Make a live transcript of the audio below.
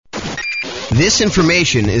This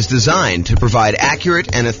information is designed to provide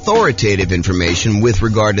accurate and authoritative information with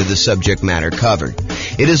regard to the subject matter covered.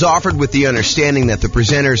 It is offered with the understanding that the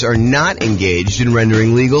presenters are not engaged in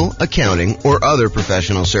rendering legal, accounting, or other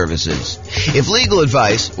professional services. If legal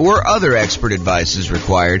advice or other expert advice is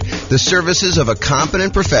required, the services of a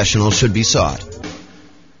competent professional should be sought.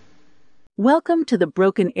 Welcome to the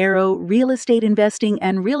Broken Arrow Real Estate Investing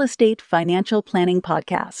and Real Estate Financial Planning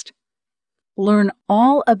Podcast. Learn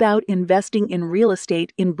all about investing in real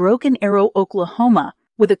estate in Broken Arrow, Oklahoma,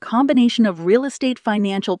 with a combination of real estate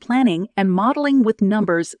financial planning and modeling with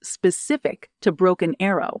numbers specific to Broken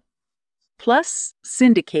Arrow. Plus,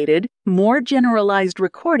 syndicated, more generalized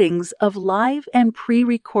recordings of live and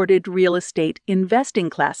pre-recorded real estate investing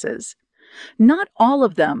classes. Not all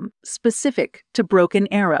of them specific to Broken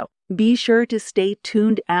Arrow. Be sure to stay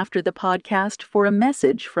tuned after the podcast for a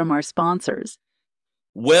message from our sponsors.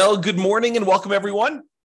 Well, good morning and welcome, everyone.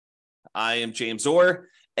 I am James Orr,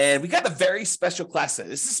 and we got a very special class today.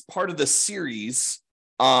 This is part of the series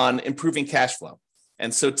on improving cash flow.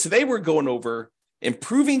 And so today we're going over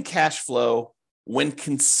improving cash flow when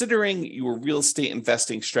considering your real estate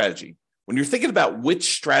investing strategy. When you're thinking about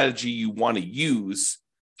which strategy you want to use,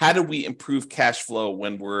 how do we improve cash flow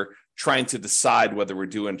when we're trying to decide whether we're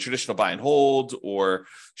doing traditional buy and hold or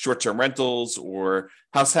short-term rentals or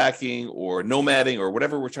house hacking or nomading or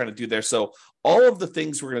whatever we're trying to do there. So all of the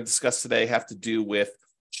things we're going to discuss today have to do with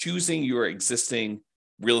choosing your existing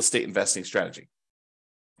real estate investing strategy.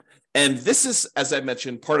 And this is, as I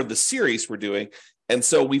mentioned, part of the series we're doing. And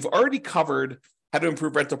so we've already covered how to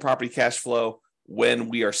improve rental property cash flow when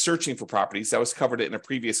we are searching for properties. That was covered in a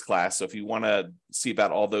previous class. So if you want to see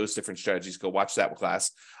about all those different strategies, go watch that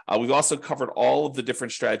class. We've also covered all of the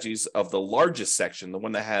different strategies of the largest section, the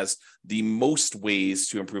one that has the most ways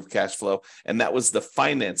to improve cash flow. And that was the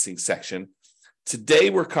financing section. Today,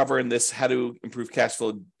 we're covering this, how to improve cash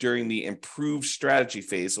flow during the improved strategy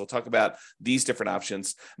phase. So we'll talk about these different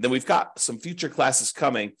options. And then we've got some future classes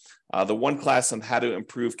coming. The one class on how to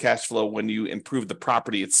improve cash flow when you improve the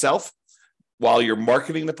property itself, while you're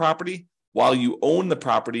marketing the property, while you own the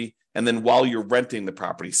property, and then while you're renting the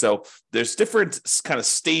property. So there's different kind of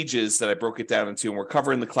stages that I broke it down into, and we're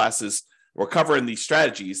covering the classes, we're covering the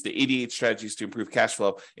strategies, the 88 strategies to improve cash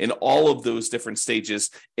flow in all of those different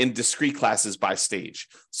stages in discrete classes by stage.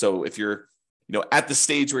 So if you're at the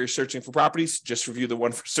stage where you're searching for properties, just review the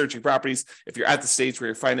one for searching properties. If you're at the stage where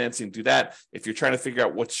you're financing, do that. If you're trying to figure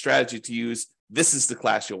out what strategy to use, this is the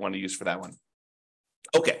class you'll want to use for that one.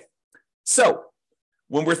 Okay. So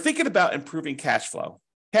when we're thinking about improving cash flow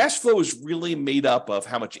is really made up of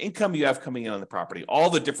how much income you have coming in on the property,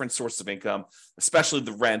 all the different sources of income, especially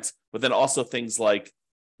the rent, but then also things like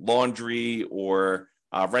laundry or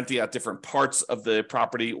renting out different parts of the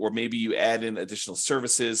property, or maybe you add in additional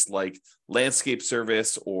services like landscape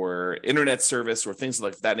service or internet service or things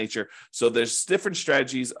like that nature. So there's different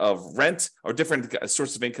strategies of rent or different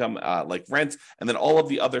sources of income like rent, and then all of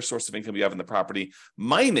the other sources of income you have in the property,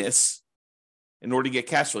 minus, in order to get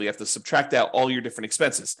cash flow, you have to subtract out all your different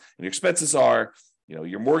expenses. And your expenses are,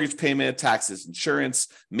 your mortgage payment, taxes, insurance,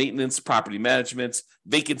 maintenance, property management,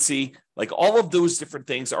 vacancy, like all of those different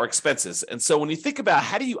things are expenses. And so when you think about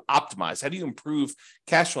how do you optimize, how do you improve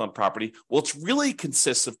cash flow on property? Well, it really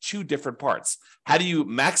consists of two different parts. How do you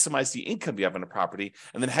maximize the income you have on a property?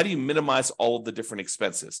 And then how do you minimize all of the different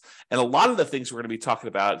expenses? And a lot of the things we're going to be talking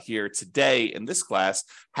about here today in this class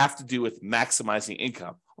have to do with maximizing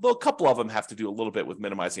income. Although a couple of them have to do a little bit with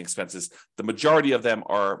minimizing expenses, the majority of them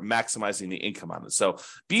are maximizing the income on it. So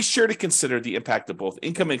be sure to consider the impact of both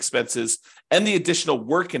income and expenses and the additional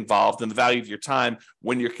work involved and the value of your time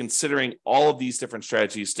when you're considering all of these different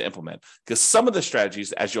strategies to implement. Because some of the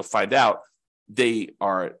strategies, as you'll find out, they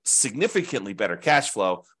are significantly better cash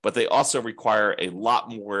flow, but they also require a lot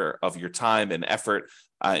more of your time and effort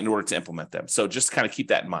in order to implement them. So just kind of keep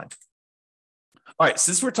that in mind. All right,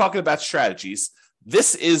 since we're talking about strategies,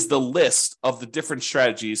 this is the list of the different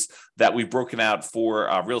strategies that we've broken out for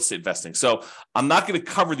real estate investing. So I'm not going to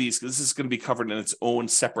cover these because this is going to be covered in its own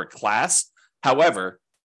separate class. However,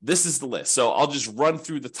 this is the list. So I'll just run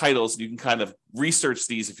through the titles and you can kind of research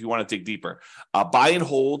these if you want to dig deeper. Buy and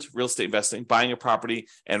hold, real estate investing, buying a property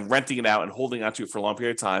and renting it out and holding onto it for a long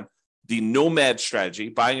period of time. The nomad strategy,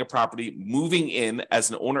 buying a property, moving in as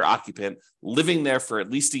an owner occupant, living there for at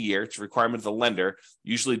least a year. It's a requirement of the lender.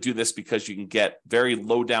 Usually do this because you can get very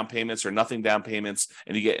low down payments or nothing down payments,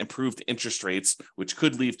 and you get improved interest rates, which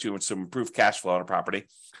could lead to some improved cash flow on a property.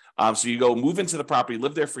 So you go move into the property,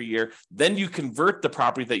 live there for a year, then you convert the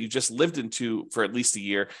property that you just lived into for at least a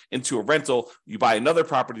year into a rental. You buy another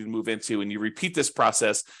property to move into, and you repeat this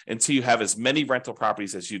process until you have as many rental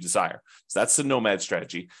properties as you desire. So that's the nomad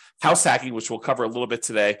strategy. House hacking, which we'll cover a little bit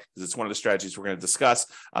today, because it's one of the strategies we're going to discuss,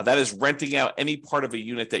 that is renting out any part of a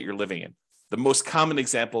unit that you're living in. The most common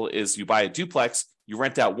example is you buy a duplex, you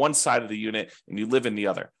rent out one side of the unit, and you live in the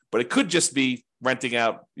other. But it could just be renting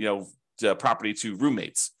out, the property to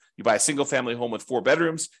roommates. You buy a single family home with 4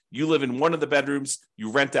 bedrooms, you live in one of the bedrooms,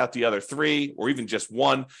 you rent out the other 3 or even just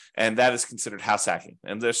one, and that is considered house hacking.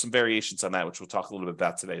 And there's some variations on that, which we'll talk a little bit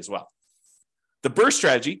about today as well. The BRRRR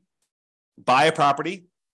strategy: buy a property,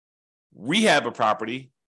 rehab a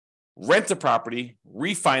property, rent a property,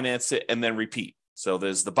 refinance it, and then repeat. So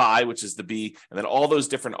there's the buy, which is the B, and then all those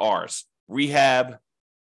different R's: rehab,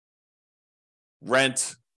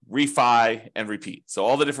 rent, refi, and repeat. So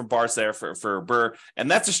all the different bars there for BRRRR.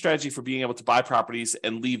 And that's a strategy for being able to buy properties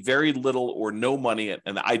and leave very little or no money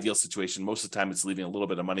in the ideal situation. Most of the time, it's leaving a little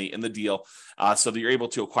bit of money in the deal so that you're able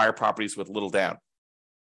to acquire properties with little down.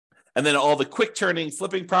 And then all the quick turning,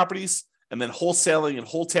 flipping properties, and then wholesaling and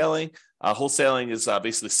wholetailing. Wholesaling is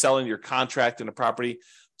basically selling your contract in a property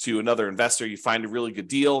to another investor. You find a really good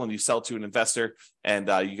deal and you sell to an investor, and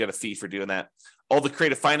you get a fee for doing that. All the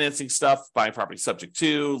creative financing stuff: buying property subject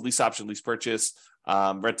to, lease option, lease purchase,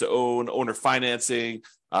 rent to own, owner financing,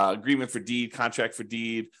 agreement for deed, contract for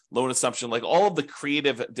deed, loan assumption, like all of the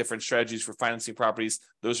creative different strategies for financing properties.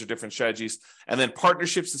 Those are different strategies. And then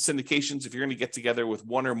partnerships and syndications: if you're going to get together with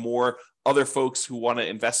one or more other folks who want to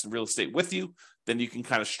invest in real estate with you, then you can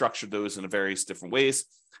kind of structure those in various different ways.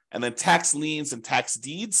 And then tax liens and tax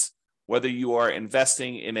deeds: whether you are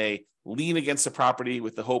investing in a lien against a property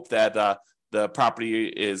with the hope that the property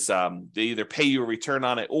is, they either pay you a return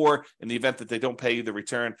on it, or in the event that they don't pay you the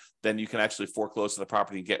return, then you can actually foreclose on the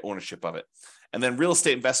property and get ownership of it. And then real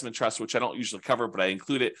estate investment trust, which I don't usually cover, but I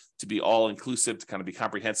include it to be all inclusive, to kind of be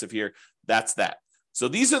comprehensive here. That's that. So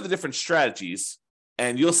these are the different strategies.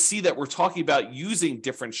 And you'll see that we're talking about using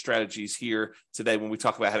different strategies here today when we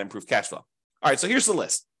talk about how to improve cash flow. All right, so here's the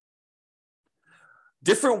list.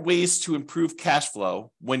 Different ways to improve cash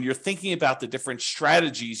flow when you're thinking about the different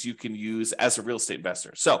strategies you can use as a real estate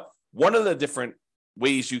investor. So one of the different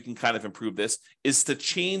ways you can kind of improve this is to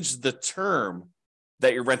change the term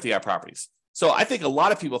that you're renting out properties. So I think a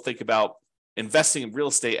lot of people think about investing in real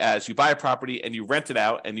estate as you buy a property and you rent it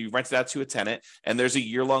out, and you rent it out to a tenant, and there's a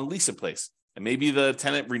year-long lease in place. And maybe the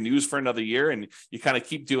tenant renews for another year, and you kind of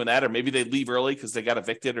keep doing that. Or maybe they leave early because they got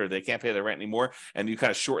evicted or they can't pay their rent anymore, and you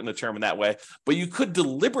kind of shorten the term in that way. But you could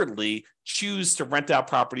deliberately choose to rent out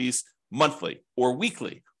properties monthly or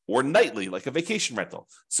weekly or nightly, like a vacation rental.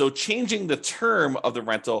 So changing the term of the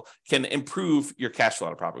rental can improve your cash flow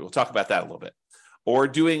on a property. We'll talk about that a little bit. Or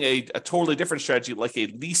doing a totally different strategy, like a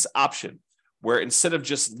lease option, where instead of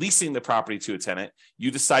just leasing the property to a tenant,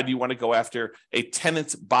 you decide you want to go after a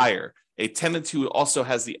tenant buyer, a tenant who also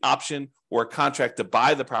has the option or a contract to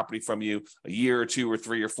buy the property from you a year or 2 or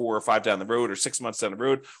 3 or 4 or 5 down the road, or 6 months down the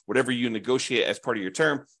road, whatever you negotiate as part of your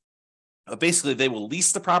term. Basically, they will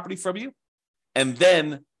lease the property from you, and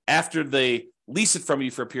then after they lease it from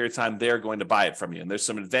you for a period of time, they're going to buy it from you. And there's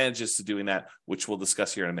some advantages to doing that, which we'll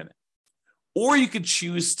discuss here in a minute. Or you could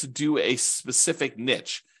choose to do a specific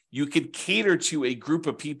niche. You could cater to a group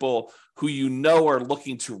of people who you know are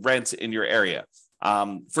looking to rent in your area.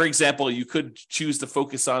 For example, you could choose to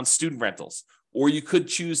focus on student rentals, or you could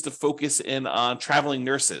choose to focus in on traveling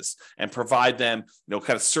nurses and provide them, kind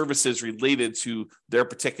of services related to their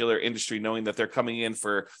particular industry, knowing that they're coming in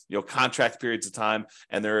for, contract periods of time,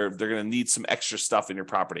 and they're going to need some extra stuff in your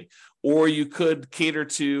property. Or you could cater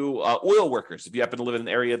to oil workers if you happen to live in an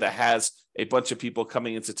area that has a bunch of people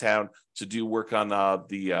coming into town to do work on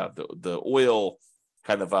the oil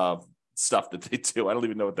kind of stuff that they do. I don't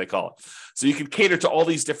even know what they call it. So you can cater to all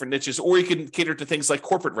these different niches, or you can cater to things like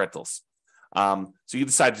corporate rentals. So you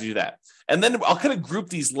decide to do that. And then I'll kind of group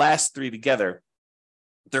these last 3 together.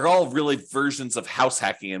 They're all really versions of house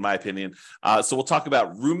hacking, in my opinion. So we'll talk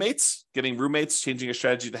about roommates, getting roommates, changing a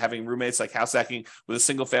strategy to having roommates, like house hacking with a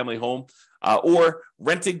single family home, or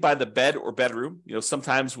renting by the bed or bedroom.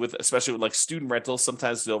 Sometimes especially with like student rentals,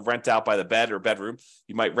 sometimes they'll rent out by the bed or bedroom.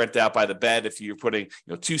 You might rent out by the bed if you're putting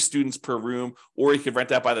 2 students per room, or you could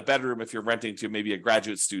rent out by the bedroom if you're renting to maybe a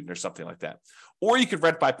graduate student or something like that. Or you could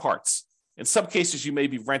rent by parts. In some cases, you may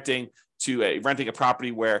be renting a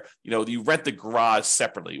property where you rent the garage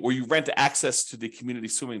separately, or you rent access to the community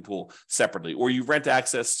swimming pool separately, or you rent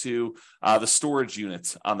access to the storage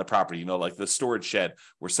units on the property, like the storage shed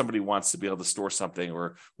where somebody wants to be able to store something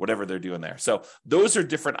or whatever they're doing there. So those are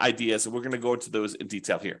different ideas, and we're going to go into those in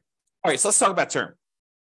detail here. All right, so let's talk about term.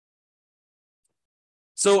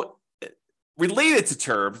 So related to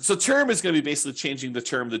term, so term is going to be basically changing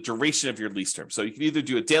the duration of your lease term. So you can either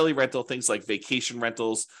do a daily rental, things like vacation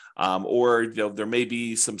rentals, or there may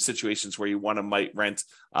be some situations where you might rent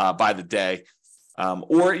by the day.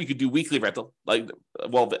 Or you could do weekly rental, I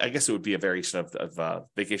guess it would be a variation of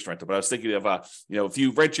vacation rental. But I was thinking of, if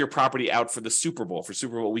you rent your property out for the Super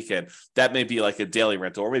Bowl weekend, that may be like a daily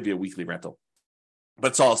rental or maybe a weekly rental.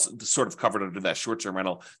 But it's all sort of covered under that short-term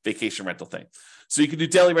rental, vacation rental thing. So you could do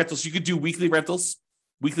daily rentals. You could do weekly rentals.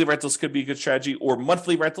 Weekly rentals could be a good strategy, or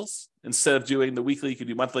monthly rentals. Instead of doing the weekly, you could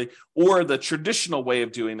do monthly. Or the traditional way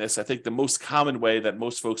of doing this, I think the most common way that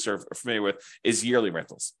most folks are familiar with is yearly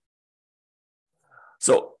rentals.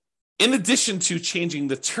 So in addition to changing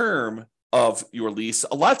the term of your lease,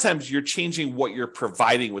 a lot of times you're changing what you're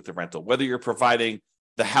providing with the rental, whether you're providing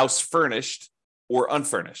the house furnished or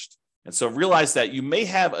unfurnished. And so realize that you may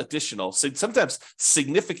have sometimes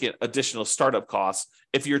significant additional startup costs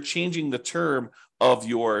if you're changing the term of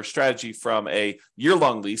your strategy from a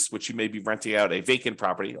year-long lease, which you may be renting out a vacant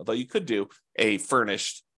property, although you could do a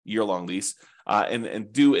furnished year-long lease,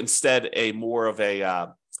 and do instead a more of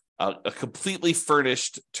a completely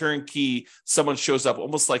furnished turnkey. Someone shows up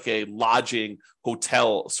almost like a lodging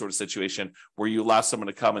hotel sort of situation where you allow someone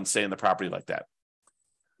to come and stay in the property like that.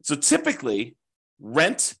 So typically,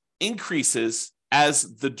 rent increases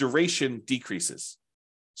as the duration decreases.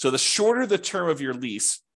 So the shorter the term of your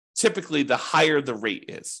lease, typically the higher the rate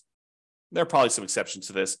is. There are probably some exceptions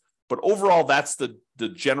to this, but overall, that's the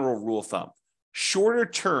general rule of thumb. Shorter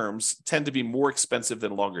terms tend to be more expensive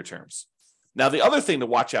than longer terms. Now, the other thing to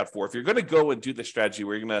watch out for, if you're going to go and do the strategy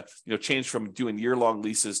where you're going to change from doing year-long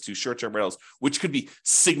leases to short-term rentals, which could be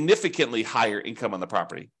significantly higher income on the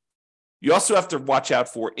property, you also have to watch out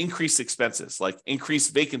for increased expenses, like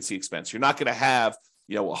increased vacancy expense. You're not going to have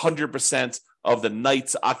 100% of the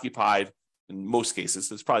nights occupied in most cases.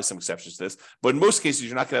 There's probably some exceptions to this, but in most cases,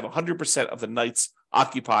 you're not going to have 100% of the nights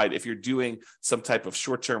occupied if you're doing some type of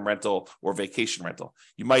short-term rental or vacation rental.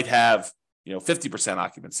 You might have 50%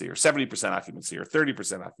 occupancy or 70% occupancy or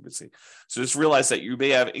 30% occupancy. So just realize that you may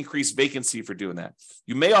have increased vacancy for doing that.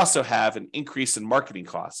 You may also have an increase in marketing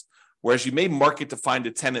costs, whereas you may market to find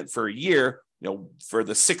a tenant for a year, for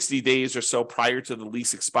the 60 days or so prior to the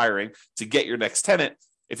lease expiring to get your next tenant.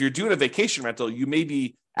 If you're doing a vacation rental, you may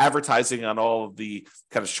be advertising on all of the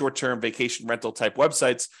kind of short-term vacation rental type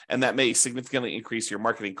websites, and that may significantly increase your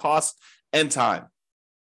marketing costs and time.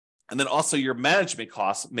 And then also your management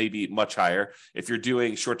costs may be much higher. If you're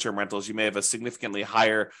doing short-term rentals, you may have a significantly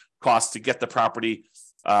higher cost to get the property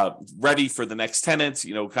ready for the next tenants,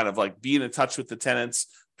 kind of like being in touch with the tenants,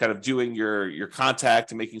 kind of doing your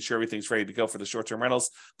contact and making sure everything's ready to go for the short-term rentals.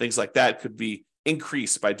 Things like that could be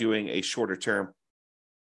increased by doing a shorter term.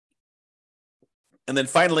 And then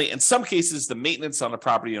finally, in some cases, the maintenance on the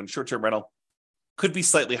property on short-term rental could be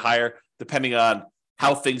slightly higher depending on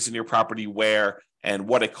how things in your property wear and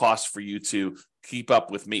what it costs for you to keep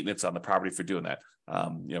up with maintenance on the property for doing that.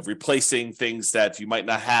 Replacing things that you might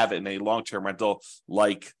not have in a long-term rental,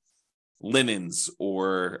 like linens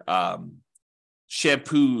or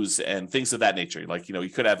shampoos and things of that nature. Like, you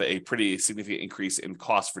could have a pretty significant increase in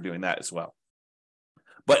cost for doing that as well.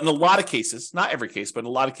 But in a lot of cases, not every case, but in a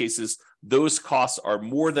lot of cases, those costs are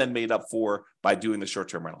more than made up for by doing the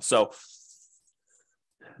short-term rental. So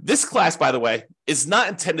this class, by the way, is not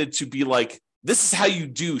intended to be like, this is how you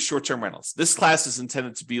do short-term rentals. This class is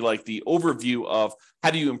intended to be like the overview of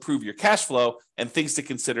how do you improve your cash flow and things to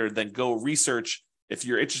consider, then go research. If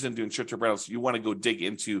you're interested in doing short-term rentals, you want to go dig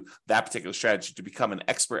into that particular strategy to become an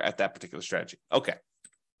expert at that particular strategy. Okay. All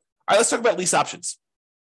right, let's talk about lease options.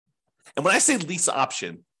 And when I say lease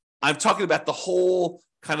option, I'm talking about the whole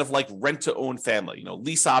kind of like rent-to-own family.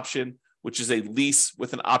 Lease option, which is a lease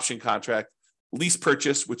with an option contract. Lease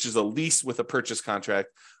purchase, which is a lease with a purchase contract.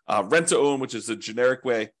 Rent-to-own, which is a generic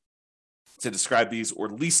way to describe these, or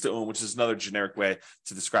lease-to-own, which is another generic way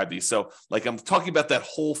to describe these. So like I'm talking about that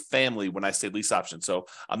whole family when I say lease option. So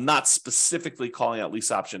I'm not specifically calling out lease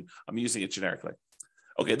option. I'm using it generically.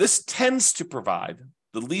 Okay, this tends to provide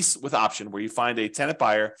the lease with option where you find a tenant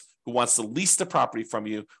buyer who wants to lease the property from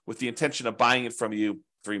you with the intention of buying it from you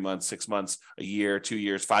 3 months, 6 months, a year, 2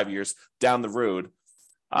 years, 5 years down the road.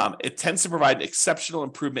 It tends to provide exceptional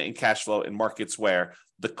improvement in cash flow in markets where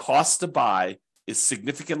the cost to buy is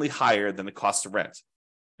significantly higher than the cost to rent.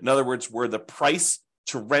 In other words, where the price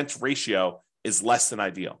to rent ratio is less than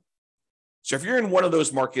ideal. So if you're in one of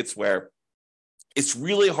those markets where it's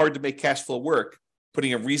really hard to make cash flow work,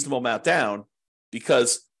 putting a reasonable amount down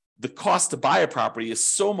because the cost to buy a property is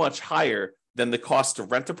so much higher than the cost to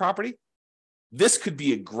rent a property, this could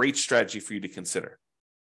be a great strategy for you to consider.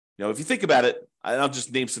 If you think about it, I'll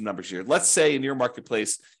just name some numbers here. Let's say in your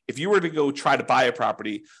marketplace, if you were to go try to buy a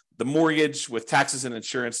property, the mortgage with taxes and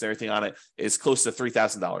insurance and everything on it is close to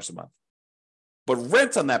 $3,000 a month. But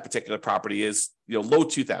rent on that particular property is, low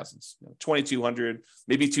 2000s, 2,200,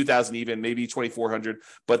 maybe 2,000 even, maybe 2,400.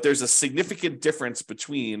 But there's a significant difference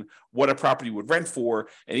between what a property would rent for,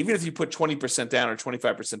 and even if you put 20% down or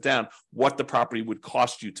 25% down, what the property would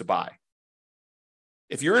cost you to buy.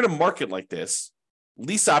 If you're in a market like this,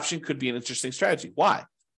 lease option could be an interesting strategy. Why?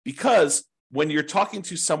 Because when you're talking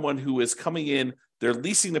to someone who is coming in, they're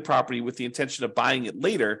leasing the property with the intention of buying it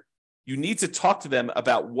later, you need to talk to them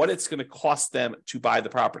about what it's going to cost them to buy the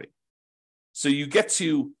property. So you get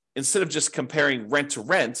to, instead of just comparing rent to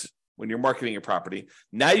rent when you're marketing your property,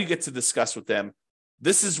 now you get to discuss with them,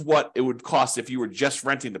 this is what it would cost if you were just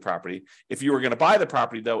renting the property. If you were going to buy the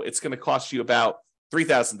property, though, it's going to cost you about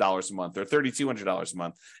 $3,000 a month or $3,200 a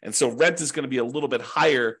month. And so rent is going to be a little bit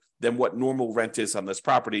higher than what normal rent is on this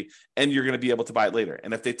property, and you're going to be able to buy it later.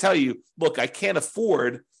 And if they tell you, look, I can't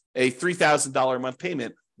afford a $3,000 a month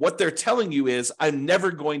payment, what they're telling you is, I'm never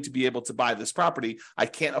going to be able to buy this property. I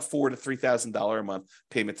can't afford a $3,000 a month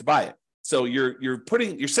payment to buy it. So you're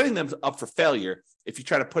setting them up for failure if you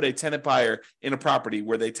try to put a tenant buyer in a property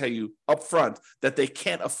where they tell you up front that they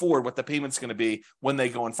can't afford what the payment's going to be when they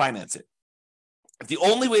go and finance it. If the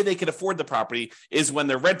only way they can afford the property is when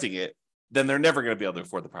they're renting it, then they're never going to be able to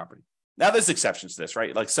afford the property. Now, there's exceptions to this,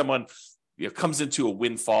 right? Like someone comes into a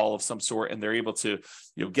windfall of some sort and they're able to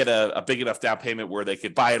get a big enough down payment where they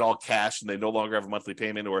could buy it all cash and they no longer have a monthly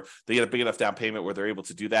payment, or they get a big enough down payment where they're able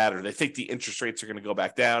to do that, or they think the interest rates are going to go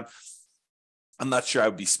back down. I'm not sure I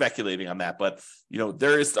would be speculating on that, but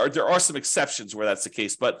there are some exceptions where that's the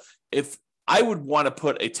case. But if I would want to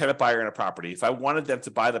put a tenant buyer in a property, if I wanted them to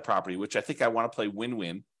buy the property, which I think I want to play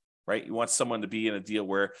win-win, right? You want someone to be in a deal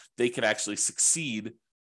where they can actually succeed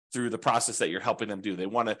through the process that you're helping them do. You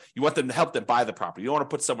want them to help them buy the property. You don't want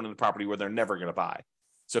to put someone in the property where they're never going to buy.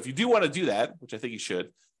 So if you do want to do that, which I think you should,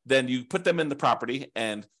 then you put them in the property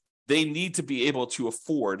and they need to be able to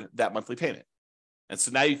afford that monthly payment. And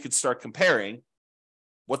so now you can start comparing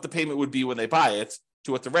what the payment would be when they buy it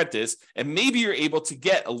to what the rent is. And maybe you're able to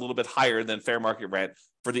get a little bit higher than fair market rent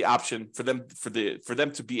for the option for them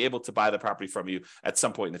to be able to buy the property from you at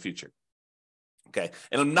some point in the future. Okay.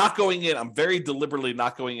 And I'm very deliberately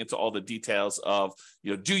not going into all the details of,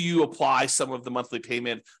 do you apply some of the monthly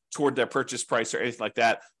payment toward their purchase price or anything like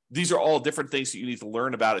that? These are all different things that you need to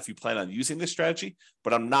learn about if you plan on using this strategy,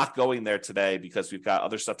 but I'm not going there today because we've got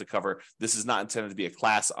other stuff to cover. This is not intended to be a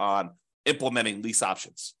class on implementing lease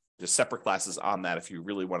options. There's separate classes on that if you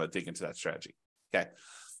really want to dig into that strategy. Okay.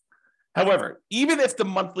 However, even if the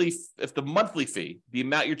monthly fee, the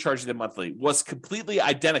amount you're charging them monthly, was completely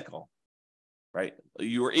identical, right?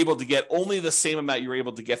 You were able to get only the same amount you were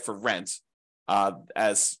able to get for rent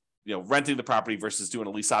as renting the property versus doing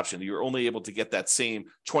a lease option. You were only able to get that same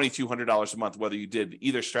 $2,200 a month, whether you did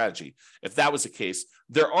either strategy. If that was the case,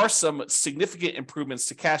 there are some significant improvements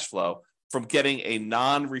to cash flow from getting a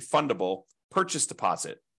non-refundable purchase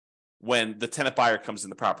deposit when the tenant buyer comes in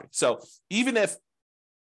the property. So even if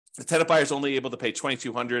the tenant buyer is only able to pay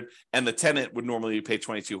 $2,200 and the tenant would normally pay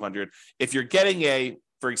 $2,200, if you're getting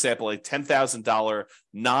for example, a $10,000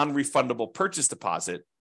 non-refundable purchase deposit,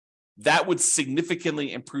 that would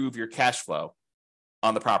significantly improve your cash flow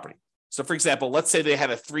on the property. So for example, let's say they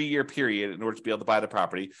had a 3-year period in order to be able to buy the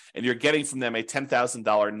property, and you're getting from them a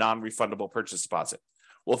 $10,000 non-refundable purchase deposit.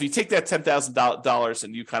 Well, if you take that $10,000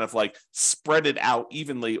 and you kind of like spread it out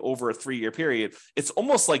evenly over a 3-year period, it's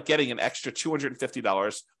almost like getting an extra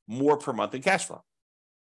 $250 more per month in cash flow.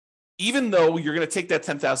 Even though you're going to take that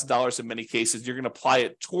 $10,000 in many cases, you're going to apply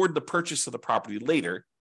it toward the purchase of the property later.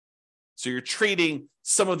 So you're trading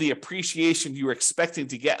some of the appreciation you were expecting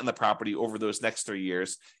to get in the property over those next 3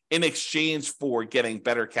 years in exchange for getting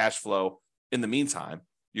better cash flow in the meantime.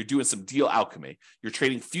 You're doing some deal alchemy. You're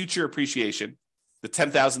trading future appreciation, the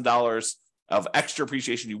 $10,000 of extra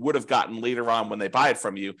appreciation you would have gotten later on when they buy it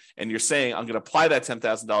from you. And you're saying, I'm going to apply that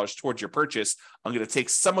 $10,000 towards your purchase. I'm going to take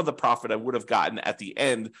some of the profit I would have gotten at the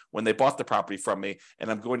end when they bought the property from me,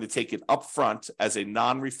 and I'm going to take it up front as a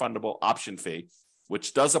non-refundable option fee,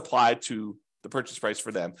 which does apply to the purchase price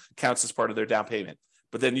for them, counts as part of their down payment.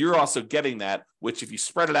 But then you're also getting that, which if you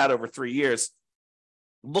spread it out over 3 years,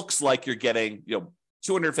 looks like you're getting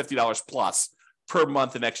 $250 plus per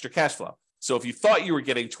month in extra cash flow. So if you thought you were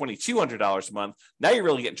getting $2,200 a month, now you're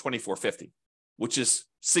really getting $2,450, which is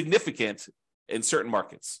significant in certain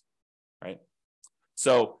markets, right?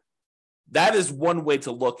 So that is one way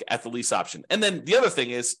to look at the lease option. And then the other thing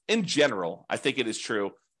is, in general, I think it is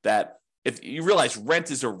true that if you realize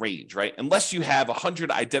rent is a range, right? Unless you have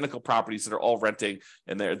 100 identical properties that are all renting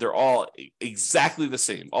and they're all exactly the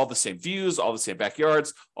same, all the same views, all the same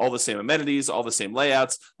backyards, all the same amenities, all the same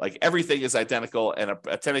layouts, like everything is identical, and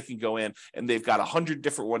a tenant can go in and they've got 100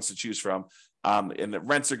 different ones to choose from, and the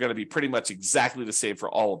rents are going to be pretty much exactly the same for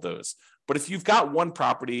all of those. But if you've got one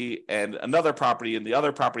property and another property, and the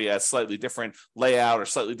other property has slightly different layout or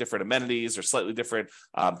slightly different amenities or slightly different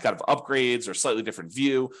kind of upgrades or slightly different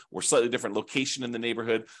view or slightly different location in the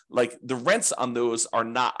neighborhood, like the rents on those are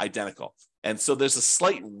not identical. And so there's a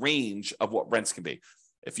slight range of what rents can be.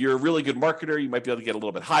 If you're a really good marketer, you might be able to get a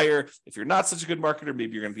little bit higher. If you're not such a good marketer,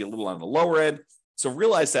 maybe you're going to be a little on the lower end. So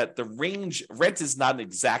realize that the range, rent is not an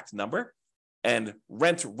exact number, and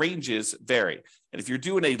rent ranges vary. And if you're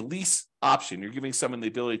doing a lease option, you're giving someone the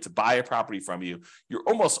ability to buy a property from you, you're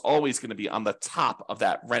almost always going to be on the top of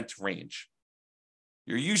that rent range.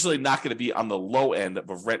 You're usually not going to be on the low end of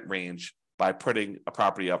a rent range by putting a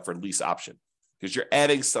property up for lease option, because you're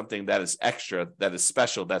adding something that is extra, that is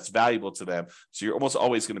special, that's valuable to them. So you're almost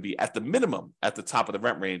always going to be at the minimum at the top of the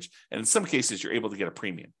rent range. And in some cases, you're able to get a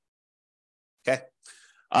premium. Okay.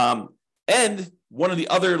 And one of the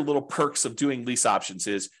other little perks of doing lease options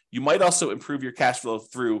is you might also improve your cash flow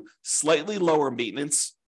through slightly lower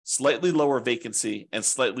maintenance, slightly lower vacancy, and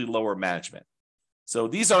slightly lower management. So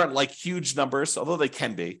these aren't like huge numbers, although they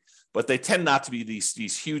can be, but they tend not to be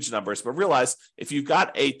these huge numbers. But realize if you've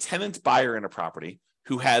got a tenant buyer in a property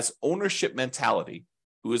who has ownership mentality,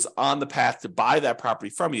 who is on the path to buy that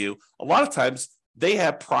property from you, a lot of times they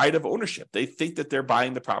have pride of ownership. They think that they're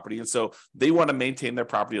buying the property, and so they want to maintain their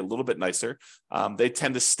property a little bit nicer. They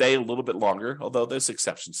tend to stay a little bit longer, although there's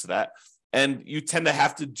exceptions to that. And you tend to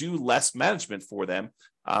have to do less management for them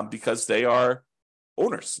because they are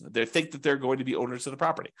owners. They think that they're going to be owners of the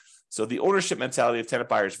property. So the ownership mentality of tenant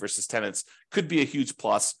buyers versus tenants could be a huge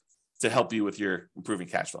plus to help you with your improving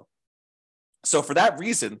cash flow. So for that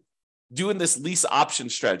reason, doing this lease option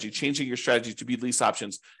strategy, changing your strategy to be lease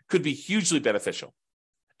options, could be hugely beneficial.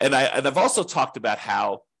 And I've also talked about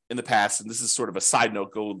how in the past, and this is sort of a side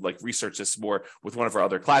note, go like research this more with one of our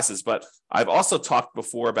other classes, but I've also talked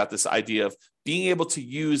before about this idea of being able to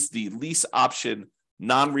use the lease option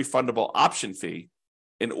non-refundable option fee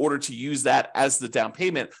in order to use that as the down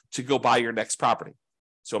payment to go buy your next property.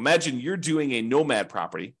 So imagine you're doing a nomad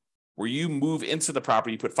property where you move into the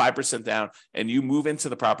property, you put 5% down, and you move into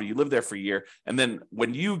the property, you live there for a year. And then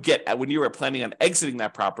when you are planning on exiting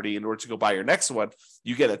that property in order to go buy your next one,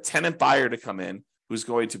 you get a tenant buyer to come in who's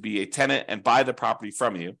going to be a tenant and buy the property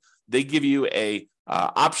from you. They give you a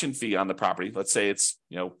option fee on the property. Let's say it's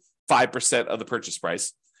 5% of the purchase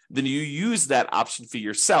price. Then you use that option fee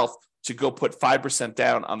yourself to go put 5%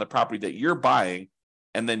 down on the property that you're buying,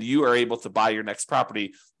 and then you are able to buy your next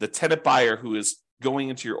property. The tenant buyer who is going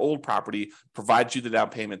into your old property provides you the down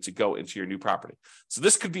payment to go into your new property. So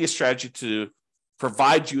this could be a strategy to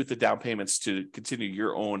provide you with the down payments to continue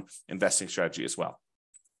your own investing strategy as well.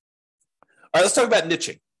 All right, let's talk about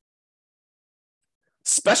niching.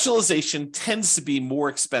 Specialization tends to be more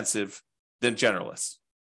expensive than generalists.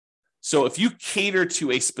 So if you cater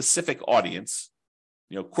to a specific audience,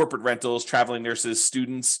 corporate rentals, traveling nurses,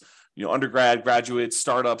 students, undergrad, graduates,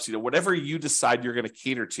 startups, whatever you decide you're going to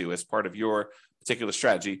cater to as part of your particular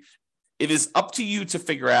strategy, it is up to you to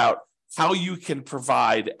figure out how you can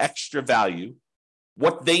provide extra value,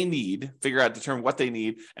 what they need, determine what they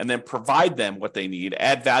need, and then provide them what they need,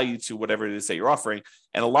 add value to whatever it is that you're offering.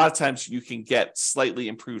 And a lot of times you can get slightly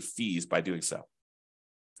improved fees by doing so.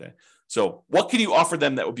 Okay. So what can you offer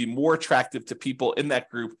them that would be more attractive to people in that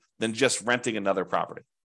group than just renting another property?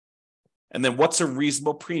 And then what's a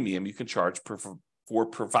reasonable premium you can charge for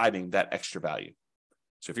providing that extra value?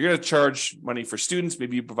 So if you're going to charge money for students,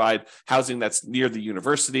 maybe you provide housing that's near the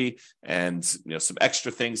university and some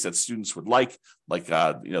extra things that students would like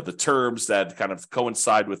the terms that kind of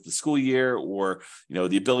coincide with the school year, or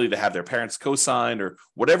the ability to have their parents co-sign, or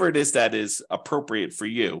whatever it is that is appropriate for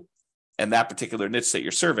you and that particular niche that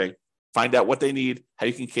you're serving. Find out what they need, how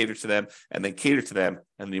you can cater to them, and then cater to them,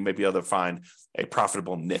 and then you may be able to find a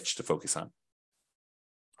profitable niche to focus on.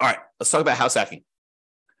 All right, let's talk about house hacking.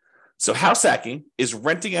 So house hacking is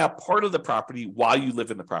renting out part of the property while you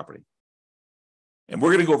live in the property. And we're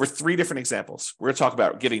going to go over 3 different examples. We're going to talk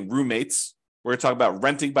about getting roommates. We're going to talk about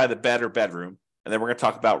renting by the bed or bedroom. And then we're going to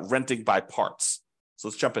talk about renting by parts. So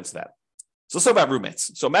let's jump into that. So let's talk about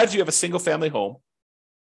roommates. So imagine you have a single family home.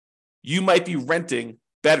 You might be renting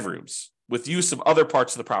bedrooms with use of other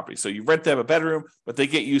parts of the property. So you rent them a bedroom, but they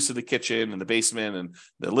get use of the kitchen and the basement and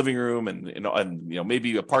the living room and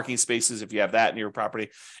maybe a parking spaces if you have that in your property.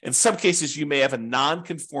 In some cases, you may have a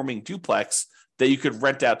non-conforming duplex that you could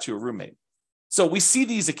rent out to a roommate. So we see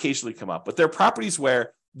these occasionally come up, but they're properties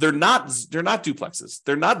where they're not duplexes.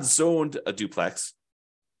 They're not zoned a duplex.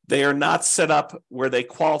 They are not set up where they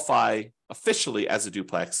qualify officially as a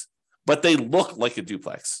duplex, but they look like a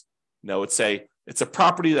duplex. It's a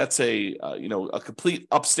property that's a complete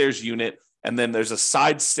upstairs unit, and then there's a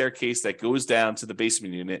side staircase that goes down to the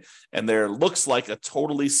basement unit, and there looks like a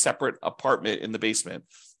totally separate apartment in the basement.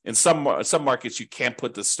 In some markets, you can't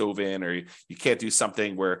put the stove in, or you can't do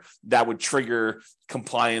something where that would trigger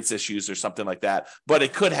compliance issues or something like that. But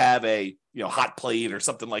it could have a hot plate or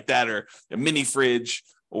something like that, or a mini fridge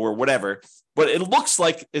or whatever. But it looks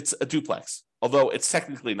like it's a duplex, although it's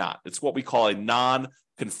technically not. It's what we call a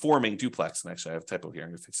non-conforming duplex. And actually, I have a typo here. I'm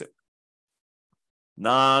going to fix it.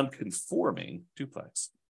 Non-conforming duplex.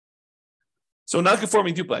 So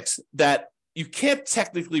non-conforming duplex that you can't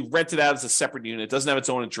technically rent it out as a separate unit. It doesn't have its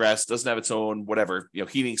own address, doesn't have its own whatever,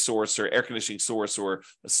 heating source or air conditioning source or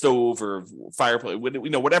a stove or fireplace,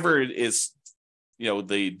 whatever it is,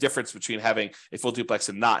 the difference between having a full duplex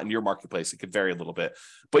and not in your marketplace, it could vary a little bit.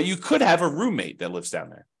 But you could have a roommate that lives down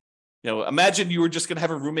there. Imagine you were just going to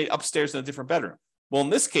have a roommate upstairs in a different bedroom. Well, in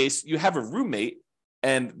this case, you have a roommate,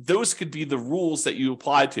 and those could be the rules that you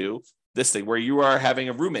apply to this thing where you are having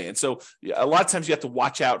a roommate. And so a lot of times you have to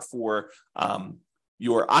watch out for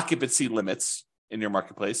your occupancy limits in your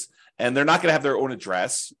marketplace, and they're not going to have their own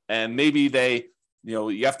address. And maybe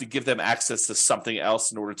you have to give them access to something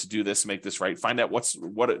else in order to do this and make this right. Find out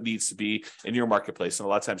what it needs to be in your marketplace. And a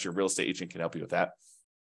lot of times your real estate agent can help you with that.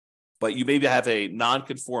 But you maybe have a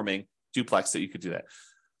non-conforming duplex that you could do that.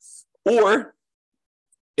 Or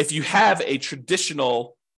if you have a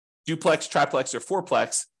traditional duplex, triplex, or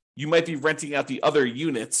fourplex, you might be renting out the other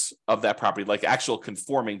units of that property, like actual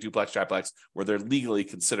conforming duplex, triplex, where they're legally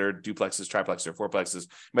considered duplexes, triplexes, or fourplexes.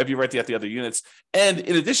 You might be renting out the other units. And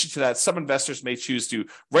in addition to that, some investors may choose to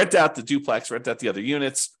rent out the duplex, rent out the other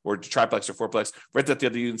units, or triplex or fourplex, rent out the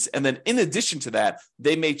other units. And then in addition to that,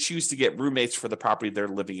 they may choose to get roommates for the property they're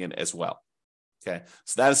living in as well. Okay,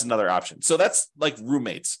 so that is another option. So that's like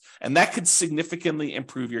roommates. And that could significantly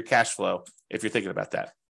improve your cash flow if you're thinking about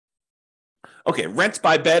that. Okay, rent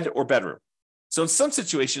by bed or bedroom. So in some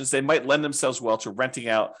situations, they might lend themselves well to renting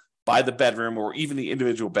out by the bedroom or even the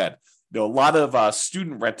individual bed. A lot of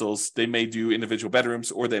student rentals, they may do individual bedrooms,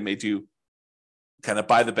 or they may do kind of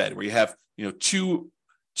by the bed, where you have two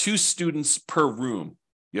students per room.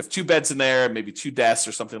 You have two beds in there, maybe two desks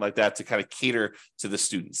or something like that to kind of cater to the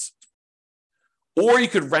students. Or you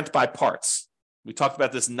could rent by parts. We talked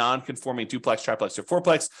about this non-conforming duplex, triplex, or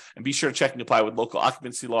fourplex, and be sure to check and comply with local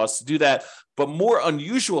occupancy laws to do that. But more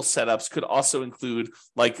unusual setups could also include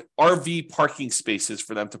like RV parking spaces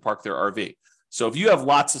for them to park their RV. So if you have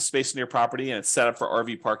lots of space in your property and it's set up for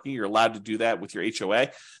RV parking, you're allowed to do that with your HOA,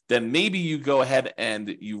 then maybe you go ahead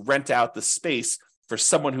and you rent out the space for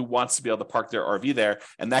someone who wants to be able to park their RV there,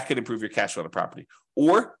 and that could improve your cash flow on the property.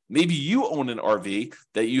 Or maybe you own an RV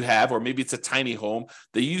that you have, or maybe it's a tiny home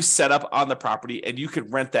that you set up on the property, and you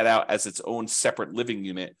could rent that out as its own separate living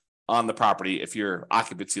unit on the property if your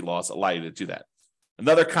occupancy laws allow you to do that.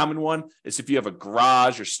 Another common one is if you have a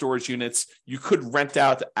garage or storage units, you could rent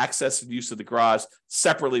out the access and use of the garage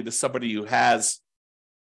separately to somebody who has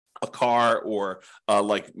a car or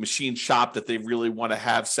like machine shop that they really want to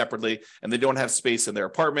have separately, and they don't have space in their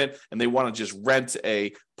apartment, and they want to just rent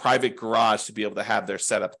a private garage to be able to have their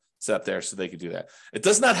setup there so they can do that. It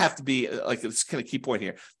does not have to be, like, it's kind of key point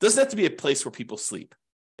here, it doesn't have to be a place where people sleep.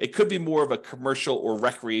 It could be more of a commercial or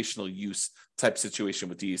recreational use type situation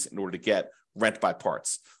with these in order to get rent by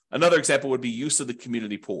parts. Another example would be use of the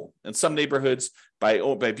community pool. In some neighborhoods, by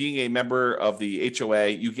being a member of the HOA,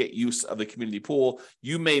 you get use of the community pool.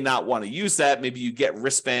 You may not want to use that. Maybe you get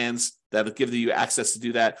wristbands that give you access to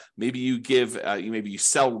do that. Maybe you maybe you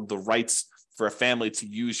sell the rights for a family to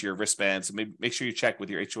use your wristbands. So maybe make sure you check with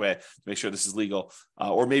your HOA to make sure this is legal.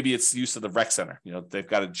 Or maybe it's use of the rec center. They've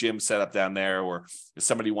got a gym set up down there, or if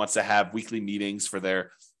somebody wants to have weekly meetings for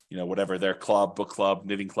their whatever, their club, book club,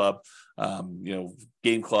 knitting club,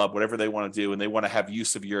 game club, whatever they want to do, and they want to have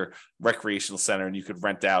use of your recreational center, and you could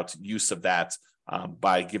rent out use of that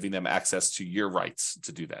by giving them access to your rights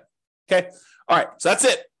to do that. Okay. All right. So that's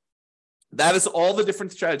it. That is all the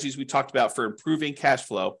different strategies we talked about for improving cash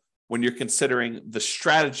flow when you're considering the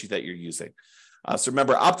strategy that you're using. So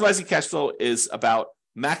remember, optimizing cash flow is about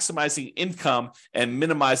maximizing income and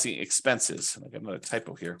minimizing expenses. I got another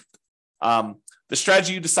typo here. The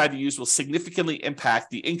strategy you decide to use will significantly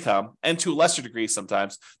impact the income and, to a lesser degree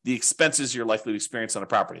sometimes, the expenses you're likely to experience on a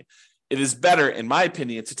property. It is better, in my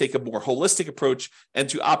opinion, to take a more holistic approach and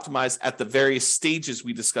to optimize at the various stages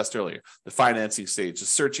we discussed earlier: the financing stage, the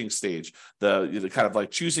searching stage, the kind of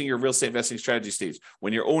like choosing your real estate investing strategy stage,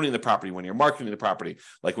 when you're owning the property, when you're marketing the property,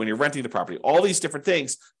 like when you're renting the property, all these different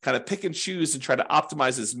things. Kind of pick and choose and try to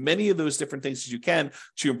optimize as many of those different things as you can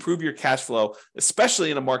to improve your cash flow,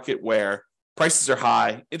 especially in a market where prices are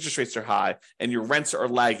high, interest rates are high, and your rents are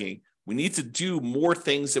lagging. We need to do more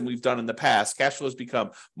things than we've done in the past. Cash flow has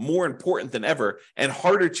become more important than ever and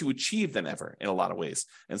harder to achieve than ever in a lot of ways.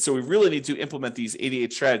 And so we really need to implement these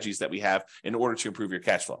 88 strategies that we have in order to improve your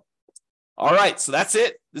cash flow. All right, so that's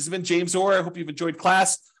it. This has been James Orr. I hope you've enjoyed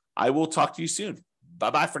class. I will talk to you soon.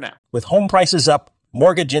 Bye-bye for now. With home prices up,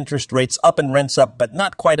 mortgage interest rates up, and rents up, but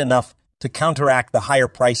not quite enough to counteract the higher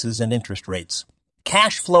prices and interest rates,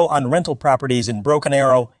 cash flow on rental properties in Broken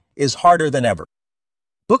Arrow is harder than ever.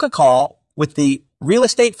 Book a call with the Real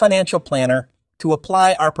Estate Financial Planner to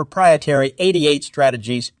apply our proprietary 88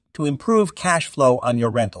 strategies to improve cash flow on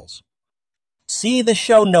your rentals. See the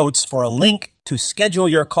show notes for a link to schedule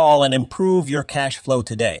your call and improve your cash flow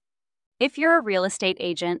today. If you're a real estate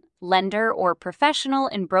agent, lender, or professional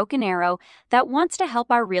in Broken Arrow that wants to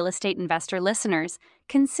help our real estate investor listeners,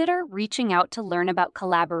 consider reaching out to learn about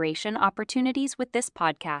collaboration opportunities with this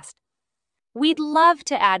podcast. We'd love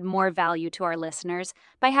to add more value to our listeners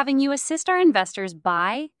by having you assist our investors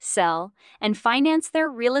buy, sell, and finance their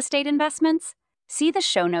real estate investments. See the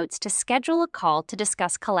show notes to schedule a call to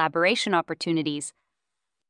discuss collaboration opportunities.